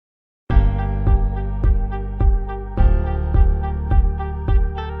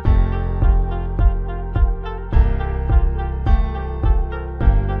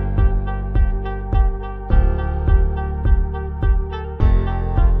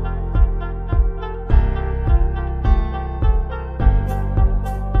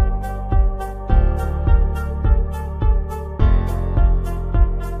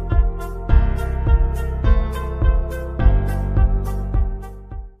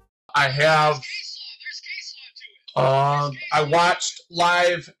I have. I watched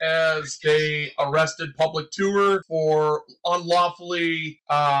live as they arrested public tour for unlawfully.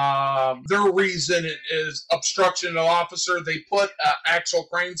 Their reason is obstruction of officer. They put actual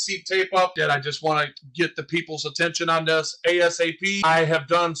crime scene tape up. And I just want to get the people's attention on this ASAP. I have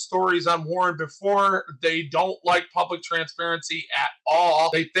done stories on Warren before. They don't like public transparency at all.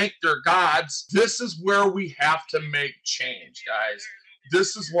 They think they're gods. This is where we have to make change, guys.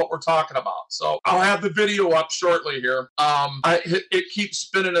 This is what we're talking about. So I'll have the video up shortly here. It keeps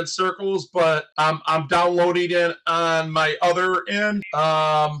spinning in circles, but I'm downloading it on my other end.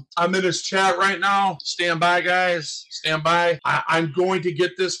 I'm in his chat right now. Stand by, guys. Stand by. I'm going to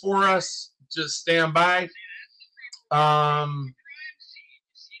get this for us. Just stand by. I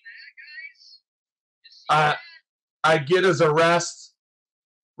get his arrest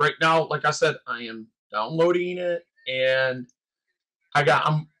right now. Like I said, I am downloading it, and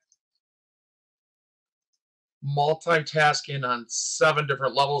I'm multitasking on 7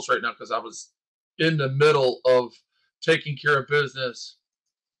 different levels right now because I was in the middle of taking care of business.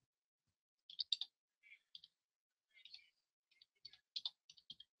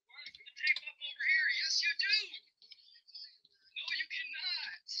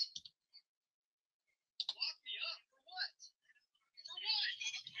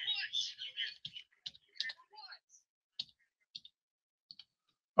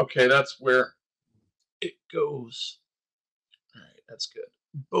 Okay, that's where it goes. All right, that's good.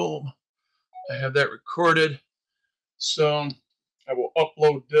 Boom. I have that recorded. So I will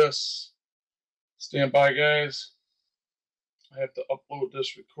upload this. Stand by, guys. I have to upload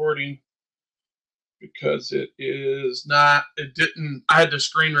this recording because it is not, it didn't, I had to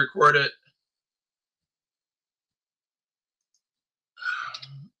screen record it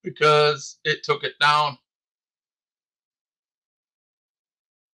because it took it down.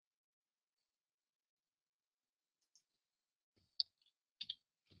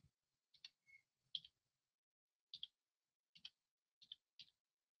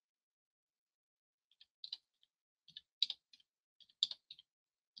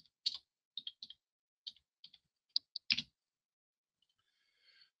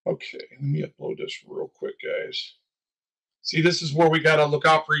 Okay, let me upload this real quick, guys. See, this is where we got to look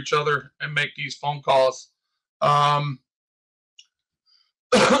out for each other and make these phone calls. Yeah,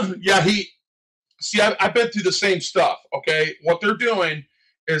 I've been through the same stuff, okay? What they're doing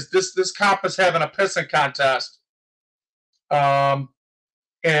is this cop is having a pissing contest. And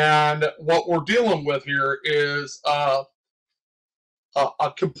what we're dealing with here is a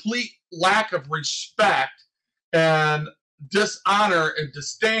complete lack of respect and dishonor and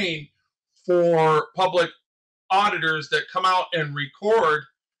disdain for public auditors that come out and record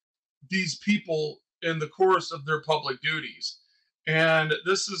these people in the course of their public duties. And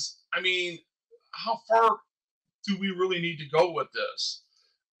this is, I mean, how far do we really need to go with this?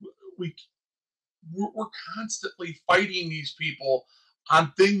 We're constantly fighting these people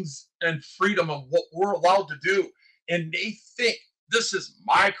on things and freedom of what we're allowed to do. And they think this is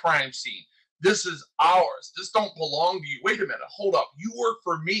my crime scene. This is ours. This don't belong to you. Wait a minute. Hold up. You work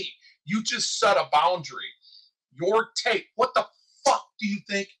for me. You just set a boundary. Your tape. What the fuck do you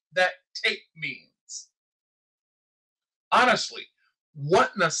think that tape means? Honestly,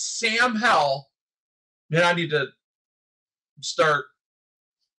 what in the Sam hell? Man, I need to start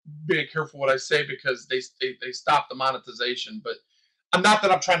being careful what I say because they stopped the monetization. But I'm not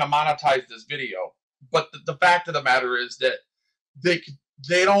that I'm trying to monetize this video, but the fact of the matter is that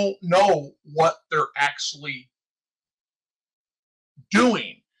they don't know what they're actually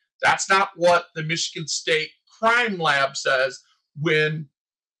doing. That's not what the Michigan State Crime Lab says when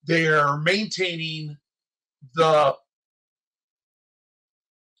they are maintaining the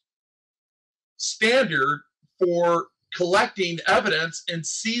standard for collecting evidence and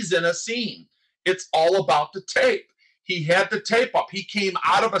seizing a scene. It's all about the tape. He had the tape up. He came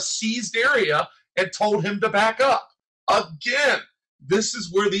out of a seized area and told him to back up. Again, this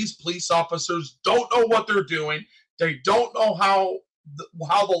is where these police officers don't know what they're doing. They don't know how the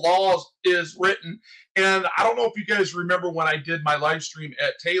law is written. And I don't know if you guys remember when I did my live stream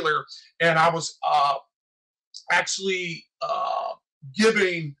at Taylor, and I was actually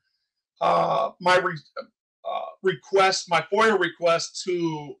giving my request, my FOIA request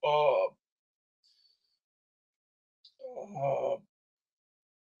to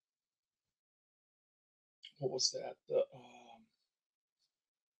what was that?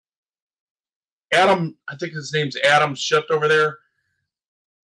 Adam, I think his name's Adam, shipped over there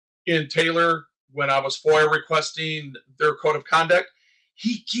in Taylor when I was FOIA requesting their code of conduct.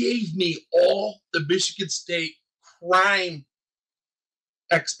 He gave me all the Michigan State crime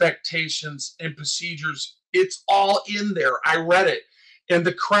expectations and procedures. It's all in there. I read it. And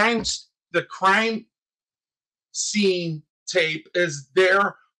the crime scene tape is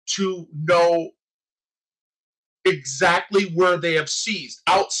there to know exactly where they have seized.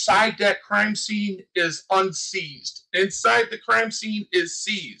 Outside that crime scene is unseized. Inside the crime scene is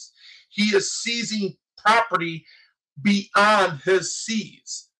seized. He is seizing property beyond his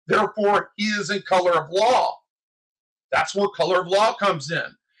seize. Therefore, he is in color of law. That's where color of law comes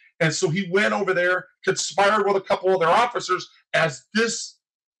in. And so he went over there, conspired with a couple other officers as this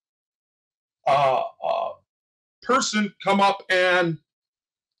person come up and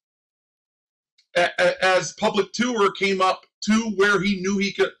as public tour came up to where he knew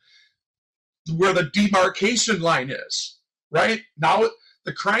he could, where the demarcation line is, right? Now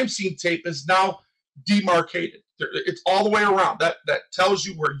the crime scene tape is now demarcated. It's all the way around. That tells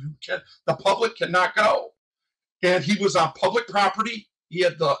you where you can, the public cannot go. And he was on public property. He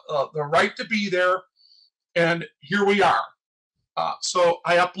had the right to be there. And here we are. So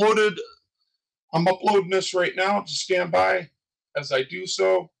I'm uploading this right now. Just stand by as I do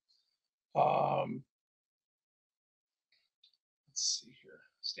so. Let's see here.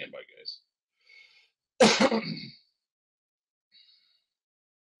 Stand by, guys.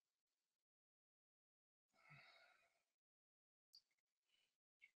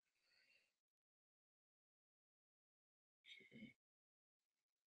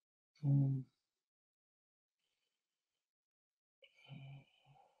 Boom.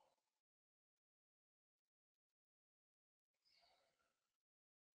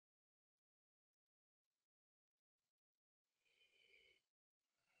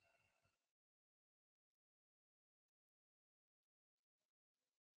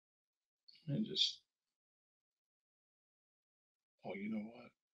 And just, oh, you know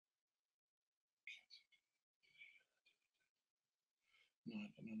what?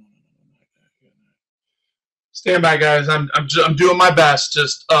 Stand by, guys. I'm doing my best.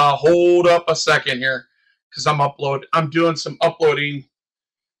 Just hold up a second here, because I'm doing some uploading.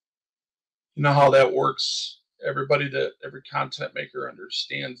 You know how that works. Every content maker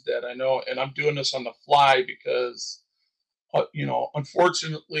understands that. I know, and I'm doing this on the fly because,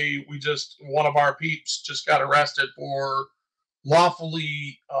 unfortunately, one of our peeps just got arrested for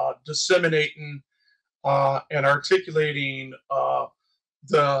lawfully disseminating and articulating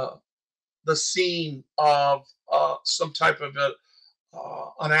the scene of some type of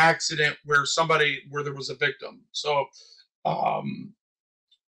an accident where there was a victim. So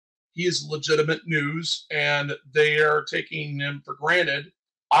he is legitimate news, and they are taking him for granted.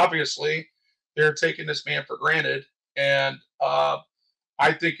 Obviously, they're taking this man for granted, and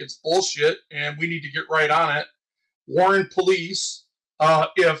I think it's bullshit, and we need to get right on it. Warren Police,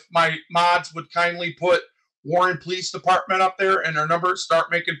 if my mods would kindly put Warren Police Department up there and their number, start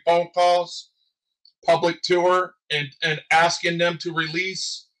making phone calls, public tour, and asking them to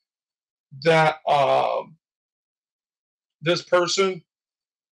release that this person,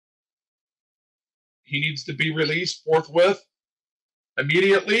 he needs to be released forthwith,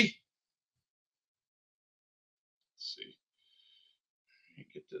 immediately. Let's see.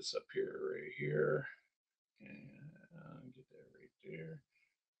 Get this up here, right here, and get that right there,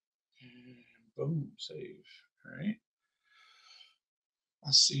 and boom, save. All right.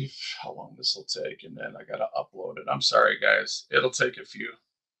 Let's see how long this will take, and then I gotta upload it. I'm sorry, guys. It'll take a few.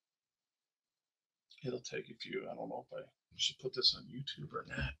 I don't know if I should put this on YouTube or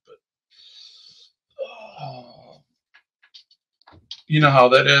not, but you know how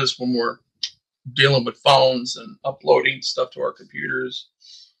that is when we're dealing with phones and uploading stuff to our computers.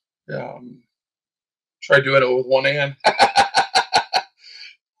 Try doing it with one hand.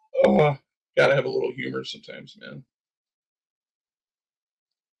 Gotta have a little humor sometimes, man.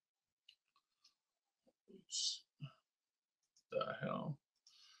 Oops. The hell?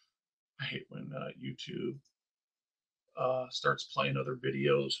 I hate when YouTube starts playing other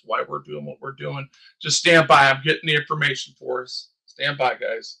videos while we're doing what we're doing. Just stand by. I'm getting the information for us. Stand by,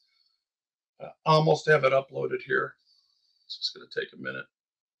 guys. I almost have it uploaded here. It's just going to take a minute.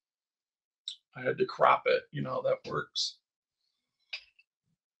 I had to crop it. You know how that works.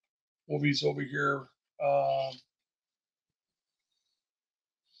 Movies over here.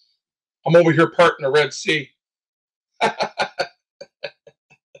 I'm over here parting the Red Sea. I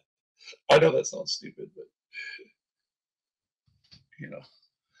know that sounds stupid, but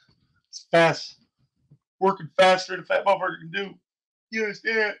it's fast. Working faster than a fat motherfucker can do. You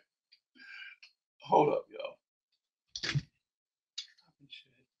understand? Hold up, y'all.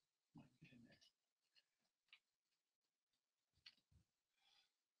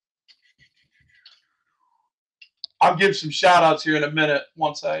 I'll give some shout outs here in a minute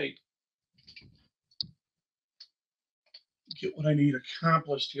once I get what I need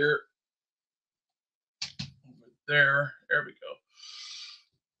accomplished here. Over there. There we go.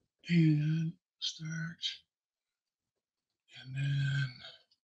 And start. And then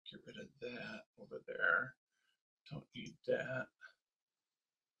get rid of that over there. Don't need that.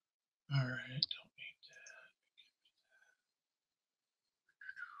 All right, don't need that.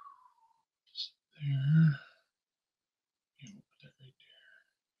 Just there. And we'll put that right there.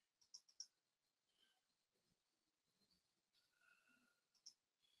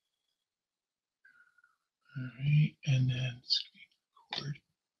 All right, and then screen record.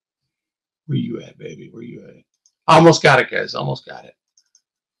 Where you at, baby? Where you at? Almost got it, guys. Almost got it.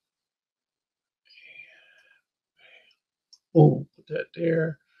 Oh, put that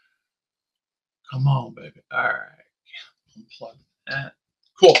there. Come on, baby. All right. Unplug that.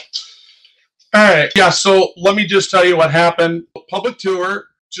 Cool. All right. Yeah, so let me just tell you what happened. Public tour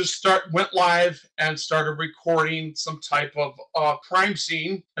just went live and started recording some type of crime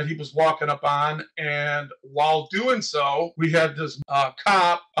scene that he was walking up on. And while doing so, we had this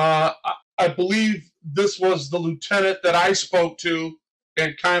cop. I believe this was the lieutenant that I spoke to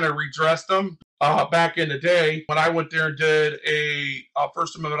and kind of redressed him back in the day when I went there and did a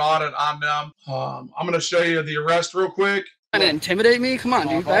First Amendment audit on them. I'm going to show you the arrest real quick. Trying to intimidate me? Come on,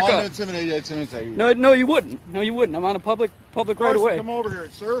 dude, back up. Intimidate you. No, you wouldn't. No, you wouldn't. I'm on a public right away. Come over here,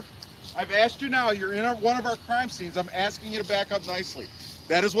 sir. I've asked you now. You're in one of our crime scenes. I'm asking you to back up nicely.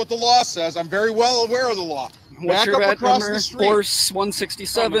 That is what the law says. I'm very well aware of the law. What's your badge number? Force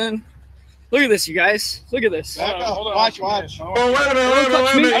 167. Look at this, you guys. Look at this. Back up. Watch. Oh, wait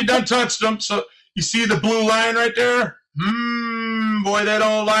a minute. You done touched them. So you see the blue line right there? Boy, they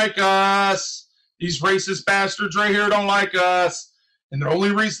don't like us. These racist bastards right here don't like us. And the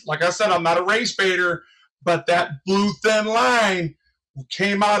only reason, like I said, I'm not a race baiter, but that blue thin line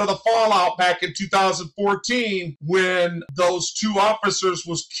came out of the fallout back in 2014 when those two officers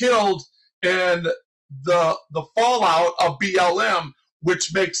was killed in the fallout of BLM,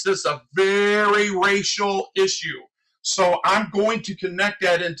 which makes this a very racial issue. So I'm going to connect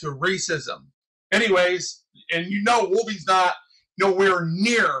that into racism. Anyways, and you know Wolvie's not nowhere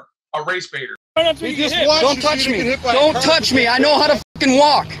near a race baiter. Don't touch me. Don't touch me. I know how to fucking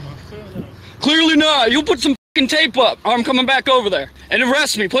walk. Clearly not. You put some fucking tape up or I'm coming back over there and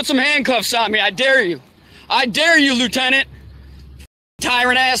arrest me. Put some handcuffs on me. I dare you. I dare you, Lieutenant.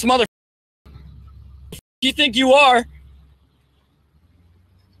 Tyrant ass mother. You think you are?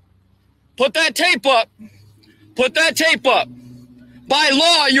 Put that tape up. Put that tape up. By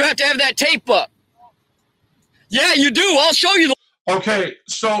law, you have to have that tape up. Yeah, you do. I'll show you. Okay,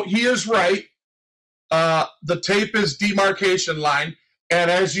 so he is right. The tape is demarcation line, and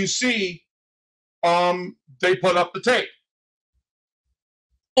as you see, they put up the tape.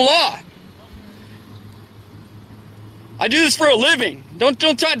 Law. I do this for a living. Don't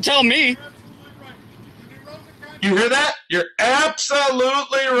try to tell me. You hear that? You're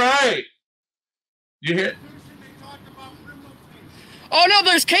absolutely right. You hear? Oh no,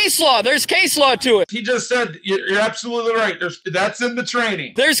 there's case law. There's case law to it. He just said you're absolutely right. That's in the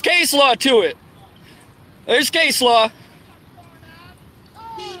training. There's case law to it. There's case law.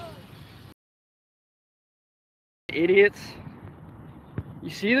 Idiots. You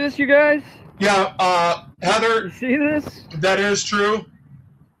see this, you guys? Yeah, Heather. You see this? That is true.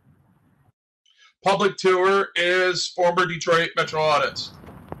 Public tour is former Detroit Metro Audits.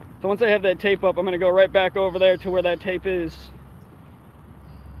 So once I have that tape up, I'm going to go right back over there to where that tape is.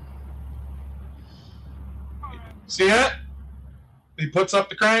 See it? He puts up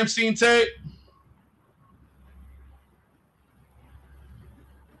the crime scene tape.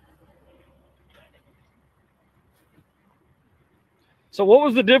 So what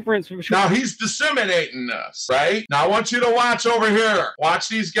was the difference? Now he's disseminating this, right? Now I want you to watch over here. Watch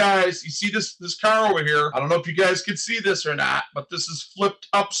these guys. You see this car over here? I don't know if you guys can see this or not, but this is flipped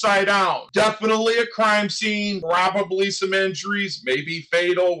upside down. Definitely a crime scene, probably some injuries, maybe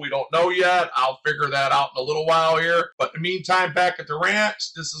fatal. We don't know yet. I'll figure that out in a little while here. But in the meantime, back at the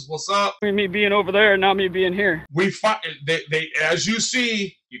ranch, this is what's up. Me being over there, not me being here. They as you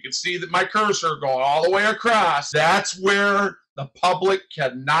see, you can see that my cursor going all the way across. That's where the public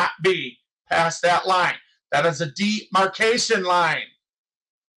cannot be past that line. That is a demarcation line.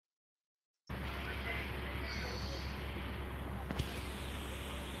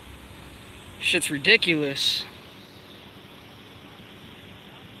 Shit's ridiculous.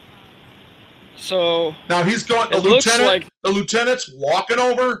 So now he's going. The lieutenant's walking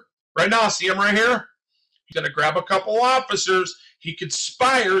over right now. See him right here. He's gonna grab a couple officers. He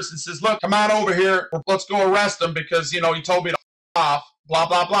conspires and says, look, come on over here. Let's go arrest him because, you know, he told me to off, blah,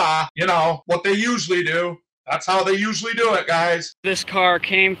 blah, blah. You know, what they usually do. That's how they usually do it, guys. This car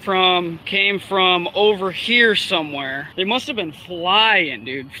came from over here somewhere. They must have been flying,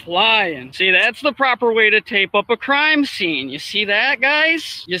 dude, flying. See, that's the proper way to tape up a crime scene. You see that,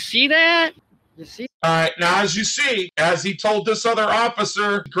 guys? You see that? You see? All right, now as you see, as he told this other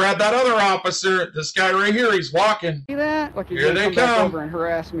officer, grab that other officer, this guy right here, he's walking. See that? Look, he's Here gonna they come back come. over and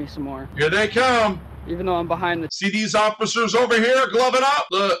harass me some more. Here they come. Even though I'm behind the See these officers over here gloving up?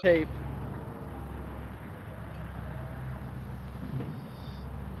 Look. tape.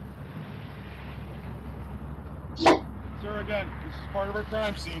 Sir, again, this is part of our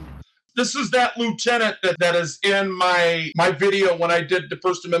crime scene. This is that lieutenant that is in my video when I did the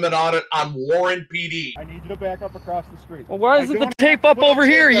First Amendment audit on Warren PD. I need you to back up across the street. Well, why is I it the don't tape have to up put over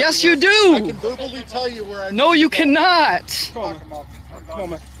here? tape Yes, you everywhere. I do. can verbally tell you where I No, you cannot.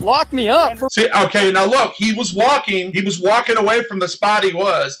 Lock me up. See, okay, now look, he was walking away from the spot he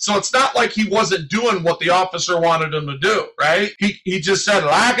was, so it's not like he wasn't doing what the officer wanted him to do, right? He just said,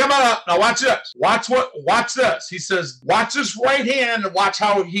 lock him up. Now watch this. Watch this. He says, watch his right hand and watch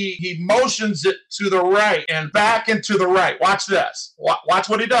how he motions it to the right and back and to the right. Watch this. Watch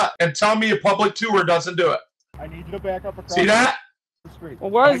what he does. And tell me a public tour doesn't do it. I need you to back up across See that? the street. Well,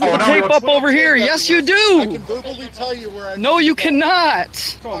 why is Oh, the no, tape it's- up over here? Yes, you I do. can verbally tell you where I No, you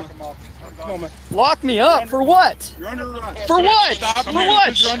cannot. Lock me up for what? You're under arrest. For what? Stop For me what?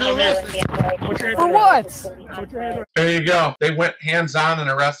 because you're under arrest. For what? There you go. They went hands-on and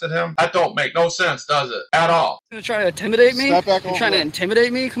arrested him. That don't make no sense, does it? At all. You're trying to intimidate me? Step back You're over trying to there.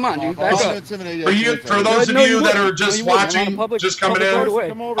 intimidate me? Come on, dude, back I'm up. intimidated. For those of No, you that wouldn't. are just No, you wouldn't. I'm on watching, a public- just coming public in, right away.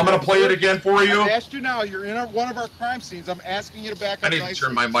 Come over I'm going to here, play it sir. again for you. I've asked you now. You're in one of our crime scenes. I'm asking you to back I up need to nicely.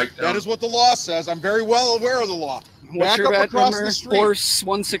 turn my mic down. That is what the law says. I'm very well aware of the law. What's Back your up badge across number? the street. Horse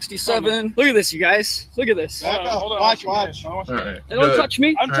 167. Look at this, you guys. Look at this. Back up. Hold on, Watch. All right. Hey, don't Good. touch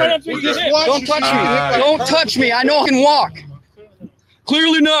me. I'm trying not to Alright, get we're hit. Watch Don't you touch shoot me. hit by Don't car touch me. with I know I can walk.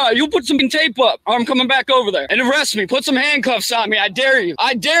 Clearly not. You put some tape up, or I'm coming back over there and arrest me. Put some handcuffs on me. I dare you.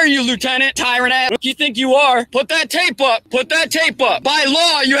 I dare you, Lieutenant. Tyrant ass. You think you are? Put that tape up. Put that tape up. By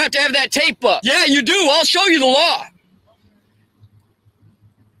law, you have to have that tape up. Yeah, you do. I'll show you the law.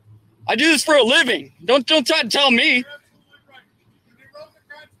 I do this for a living. Don't try to tell me.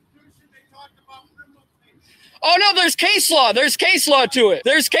 Oh no, there's case law. There's case law to it.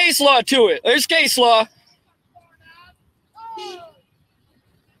 There's case law to it. There's case law.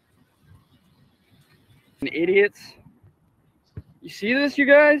 Idiots. You see this, you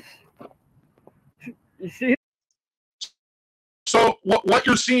guys? You see? So what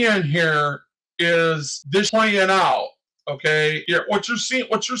you're seeing here is this playing out. Okay, what you're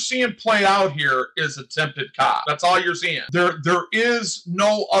seeing play out here is attempted cop. That's all you're seeing. There is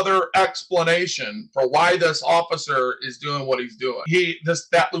no other explanation for why this officer is doing what he's doing.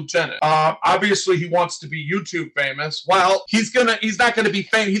 That lieutenant. Obviously he wants to be YouTube famous. Well, he's not gonna be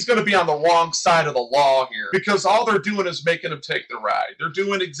famous. He's gonna be on the wrong side of the law here because all they're doing is making him take the ride. They're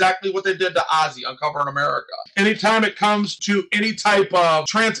doing exactly what they did to Ozzy, Uncovering America. Anytime it comes to any type of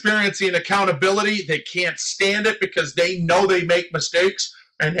transparency and accountability, they can't stand it because they know they make mistakes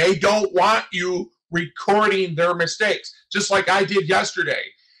and they don't want you recording their mistakes. Just like I did yesterday.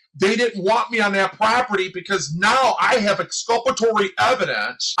 They didn't want me on that property because now I have exculpatory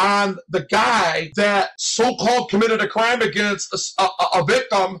evidence on the guy that so-called committed a crime against a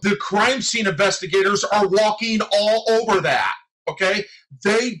victim. The crime scene investigators are walking all over that. Okay,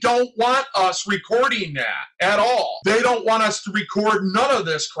 they don't want us recording that at all. They don't want us to record none of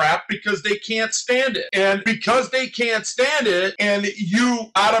this crap because they can't stand it. And because they can't stand it, and you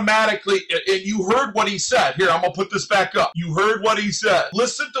automatically, and you heard what he said. Here, I'm going to put this back up. You heard what he said.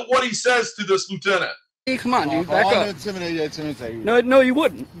 Listen to what he says to this lieutenant. Hey, come on, dude, back I'm up. intimidate you. No, you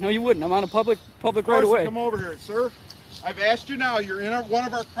wouldn't. No, you wouldn't. I'm on a public right away. Come over here, sir. I've asked you now. You're in one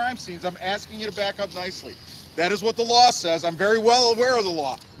of our crime scenes. I'm asking you to back up nicely. That is what the law says. I'm very well aware of the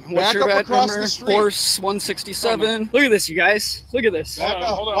law. What's Back your up badge across number? the street. Horse 167. Look at this, you guys. Look at this. Back up.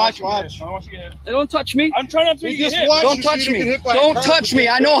 Hold on, Watch. I don't want you to get hit. Hey, don't touch me. I'm trying not to You get just hit. watch Don't you touch shoot, you get me. hit by a Don't car touch with me.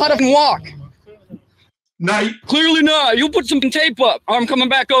 a- I know how to walk. Now, Clearly not. You put some tape up, or I'm coming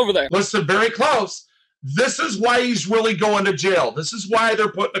back over there. listen very close. This is why he's really going to jail. This is why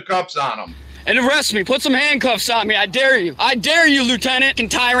they're putting the cuffs on him. And arrest me. Put some handcuffs on me. I dare you. I dare you, Lieutenant. And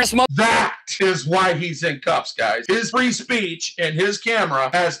tyrant mother. That is why he's in cuffs, guys. His free speech and his camera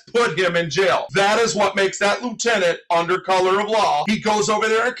has put him in jail. That is what makes that lieutenant under color of law. He goes over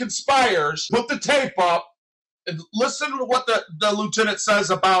there and conspires, put the tape up, and listen to what the lieutenant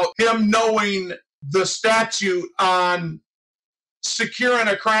says about him knowing the statute on securing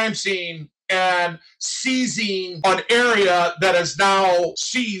a crime scene and seizing an area that is now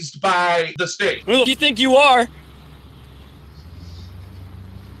seized by the state. Who do you think you are?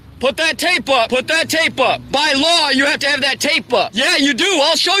 Put that tape up. Put that tape up. By law, you have to have that tape up. Yeah, you do.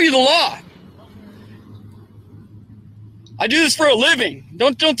 I'll show you the law. I do this for a living.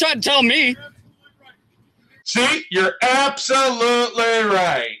 Don't try to tell me. See, you're absolutely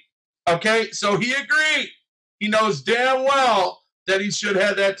right. Okay, so he agreed. He knows damn well that he should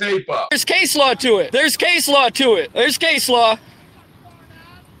have that tape up. There's case law to it. There's case law to it. There's case law.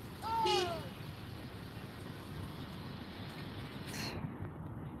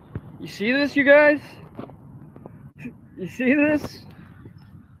 You see this, you guys? You see this?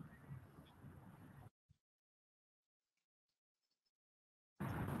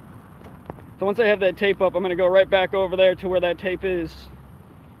 So once I have that tape up, I'm going to go right back over there to where that tape is.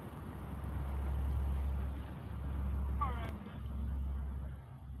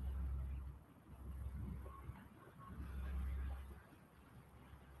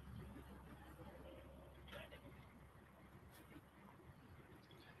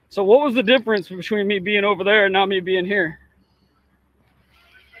 So what was the difference between me being over there and now me being here?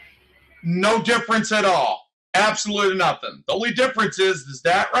 No difference at all. Absolutely nothing. The only difference is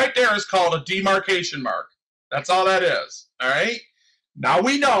that right there is called a demarcation mark. That's all that is. All right? Now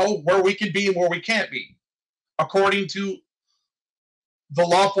we know where we can be and where we can't be, according to the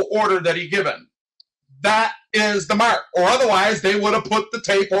lawful order that he given. That is the mark. Or otherwise, they would have put the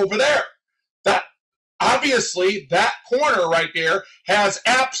tape over there. That obviously, that corner right there has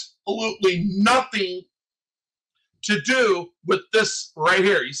absolutely nothing to do with this right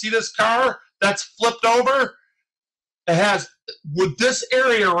here. You see this car that's flipped over? It has, with this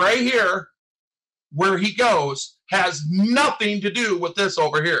area right here, where he goes, has nothing to do with this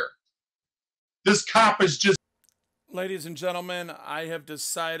over here. This cop is just... Ladies and gentlemen, I have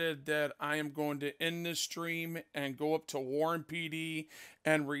decided that I am going to end this stream and go up to Warren PD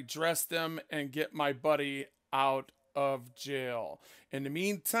and redress them and get my buddy out of jail. In the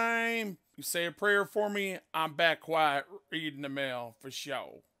meantime, you say a prayer for me. I'm back quiet reading the mail for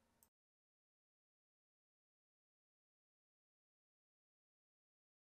show.